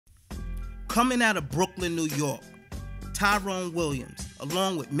Coming out of Brooklyn, New York, Tyrone Williams,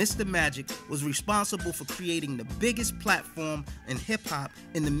 along with Mr. Magic, was responsible for creating the biggest platform in hip-hop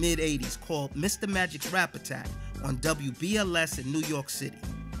in the mid-'80s called Mr. Magic's Rap Attack on WBLS in New York City.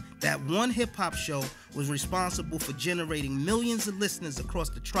 That one hip-hop show was responsible for generating millions of listeners across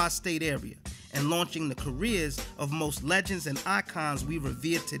the tri-state area and launching the careers of most legends and icons we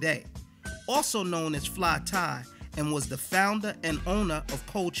revere today. Also known as Fly Ty, and was the founder and owner of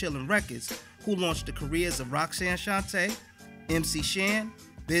Cold Chillin Records, who launched the careers of Roxanne Shante, MC Shan,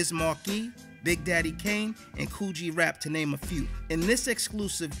 Biz Markie, Big Daddy Kane, and Kool G Rap, to name a few. In this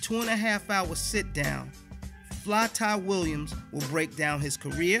exclusive 2.5-hour sit-down, Fly Ty Williams will break down his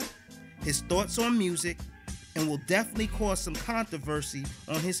career, his thoughts on music, and will definitely cause some controversy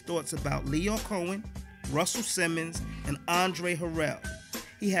on his thoughts about Lyor Cohen, Russell Simmons, and Andre Harrell.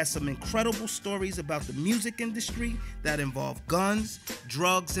 He has some incredible stories about the music industry that involve guns,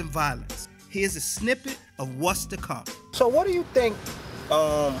 drugs, and violence. Here's a snippet of what's to come. So what do you think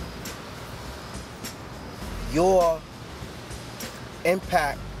your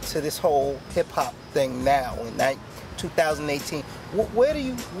impact to this whole hip-hop thing now in 2018, where do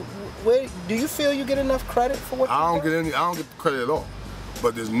you feel you get enough credit for what I don't get the credit at all.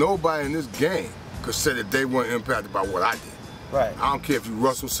 But there's nobody in this game could say that they weren't impacted by what I did. Right. I don't care if you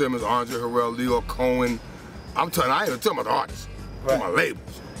Russell Simmons, Andre Harrell, Lyor Cohen. I ain't even talking about the artists. Right. I'm talking about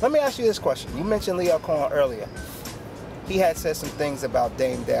labels. Let me ask you this question. You mentioned Lyor Cohen earlier. He had said some things about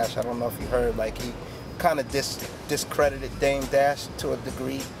Dame Dash. I don't know if you heard, like he kind of discredited Dame Dash to a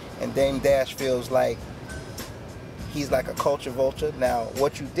degree, and Dame Dash feels like he's like a culture vulture. Now,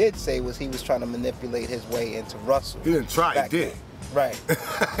 what you did say was he was trying to manipulate his way into Russell. He didn't try, he did. Then. Right.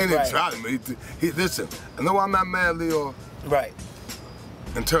 He didn't try to. Listen, I know I'm not mad at Lyor. Right.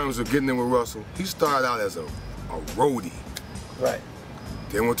 In terms of getting in with Russell, he started out as a roadie. Right.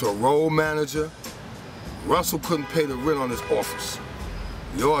 Then went to a road manager. Russell couldn't pay the rent on his office.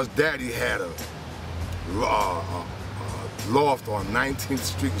 Lyor's daddy had a loft on 19th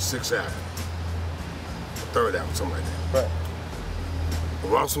Street and 6th Avenue. 3rd Avenue, something like that.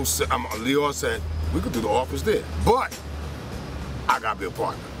 Right. Russell said, Lyor said, we could do the office there, but I gotta be a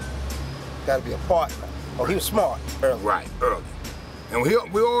partner. Gotta be a partner. Oh, he was smart early. Right, early. And we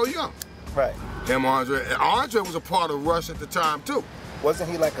were all young. Right. Him, Andre. And Andre was a part of Rush at the time, too. Wasn't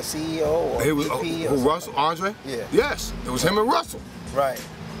he like a CEO or he was, VP or Russell, Andre? Yeah. Yes, it was him and Russell. Right.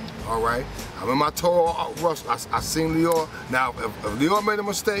 All right. I remember I told Russell, I seen Lyor. Now, if Lyor made a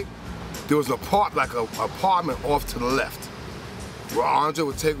mistake, there was an apartment off to the left where Andre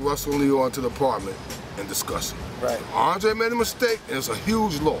would take Russell and Lyor into the apartment and discuss it. Right. If Andre made a mistake, and it's a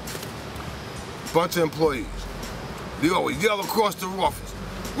huge loft. Bunch of employees. Lyor would yell across the office,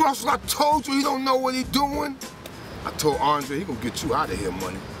 Russell, I told you he don't know what he doing. I told Andre, he gonna get you out of here,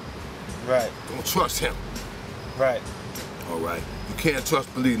 money. Right. Don't trust him. Right. All right. You can't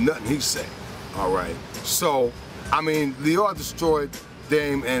trust, believe nothing he say. All right. So, I mean, Lyor destroyed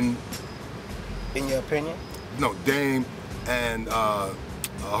Dame and... In your opinion? No, Dame and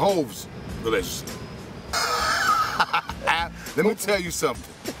Hove's relationship. Let me tell you something.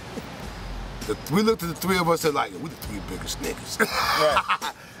 We looked at the three of us and like, we the three biggest niggas.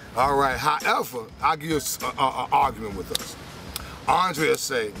 Right. All right. However, I'll give you an argument with us. Andre will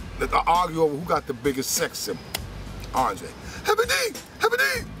say, argue over who got the biggest sex symbol. Andre. Heavy D,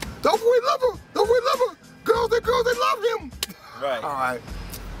 don't we love her, Girls, they love him. Right. All right.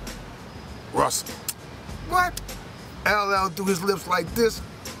 Russell. What? LL do his lips like this.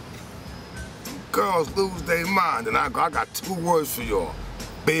 Girls lose their mind. And I got 2 words for y'all.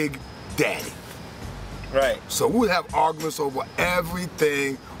 Big Daddy. Right. So we have arguments over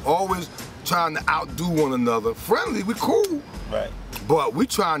everything, always trying to outdo one another. Friendly, we cool. Right. But we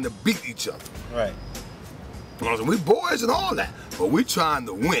trying to beat each other. Right. We boys and all that, but we trying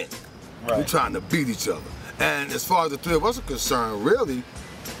to win. Right. We trying to beat each other. And as far as the three of us are concerned, really,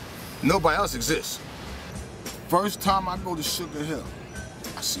 nobody else exists. First time I go to SugarHill,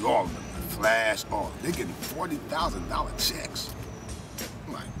 I see all of them, Flash, all. They're getting $40,000 checks.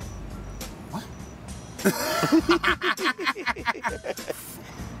 I'm like, what?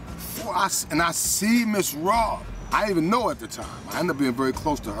 And I see Miss Raw. I didn't even know her at the time. I ended up being very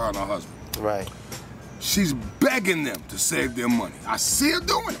close to her and her husband. Right. She's begging them to save their money. I see her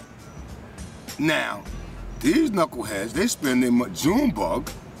doing it. Now, these knuckleheads, they spend their money. Junebug,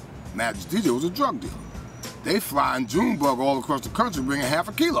 Magic's DJ, was a drug dealer. They flying Junebug all across the country bringing half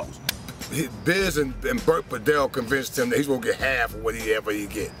a kilos. Biz and Burt Padell convinced him that he's gonna get half of whatever he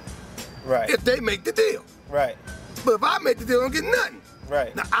get. Right. If they make the deal. Right. But if I make the deal, I don't get nothing.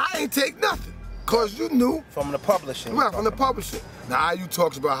 Right. Now, I ain't take nothing. Because you knew. From the publishing. Right, from the publishing. Now, IU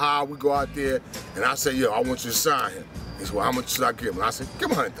talks about how we go out there, and I say, yo, I want you to sign him. He said, well, how much should I give him? And I said,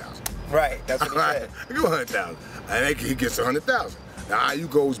 give him $100,000. Right, that's what he said. Give him $100,000. And he gets $100,000. Now, IU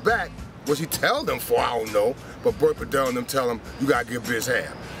goes back. What he tell them for, I don't know. But Burt Padell and them tell him, you got to give Biz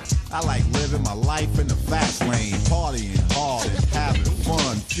half. I like living my life in the fast lane, partying hard and having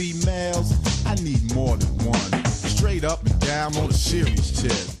fun. Females, I need more than one. Straight up and down on a serious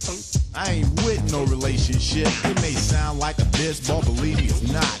tip. I ain't with no relationship. It may sound like a diss, but believe me, it's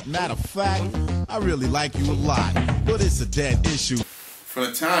not. Matter of fact, I really like you a lot, but it's a dead issue. From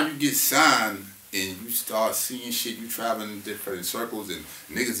the time you get signed and you start seeing shit, you traveling in different circles and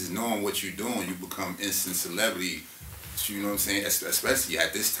niggas is knowing what you're doing, you become instant celebrity. You know what I'm saying? Especially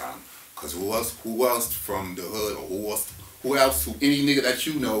at this time, cause who else from the hood, or who else, any nigga that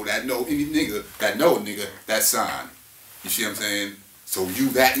you know that know any nigga that know a nigga that signed. You see what I'm saying? So you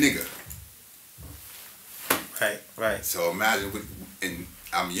that nigga. Right. So imagine and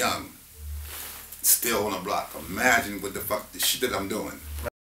I'm young, still on the block. Imagine what the fuck the shit that I'm doing.